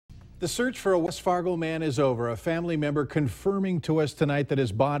The search for a West Fargo man is over. A family member confirming to us tonight that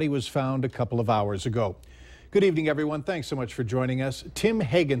his body was found a couple of hours ago. Good evening, everyone. Thanks so much for joining us. Tim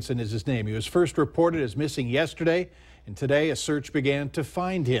Hagenson is his name. He was first reported as missing yesterday, and today a search began to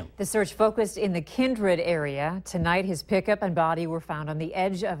find him. The search focused in the Kindred area. Tonight, his pickup and body were found on the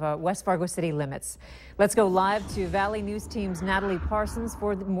edge of West Fargo city limits. Let's go live to Valley News Team's Natalie Parsons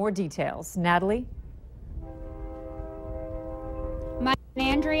for more details. Natalie? My name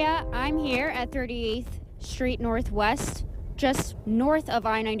is Andrea. I'm here at 38th Street Northwest, just north of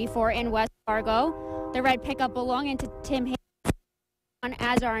I-94 in West Fargo. The red pickup belonging to Tim Hagenson.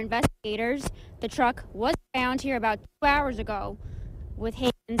 As our investigators, the truck was found here about 2 hours ago with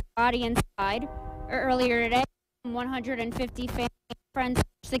Hagen's body inside. Earlier today, 150 family and friends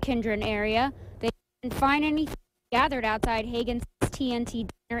searched the Kindred area. They didn't find anything gathered outside Hagen's TNT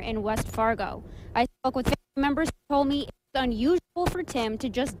dinner in West Fargo. I spoke with family members who told me it's unusual for Tim to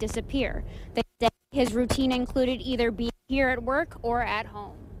just disappear. They said his routine included either being here at work or at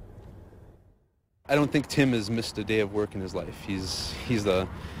home. I don't think Tim has missed a day of work in his life. He's one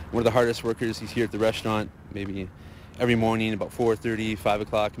of the hardest workers. He's here at the restaurant maybe every morning about 4:30, 5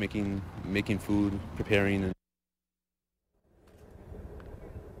 o'clock, making food, preparing.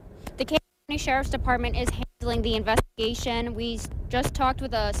 The County Sheriff's Department is handling the investigation. We just talked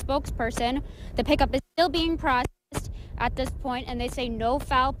with a spokesperson. The pickup is still being processed at this point, and they say no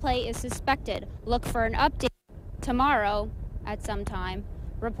foul play is suspected. Look for an update tomorrow at some time.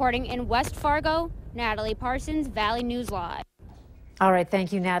 Reporting in West Fargo, Natalie Parsons, Valley News Live. All right,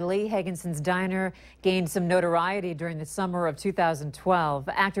 thank you, Natalie. Hagenson's Diner gained some notoriety during the summer of 2012.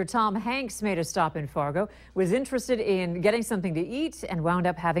 Actor Tom Hanks made a stop in Fargo, was interested in getting something to eat, and wound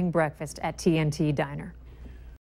up having breakfast at TNT Diner.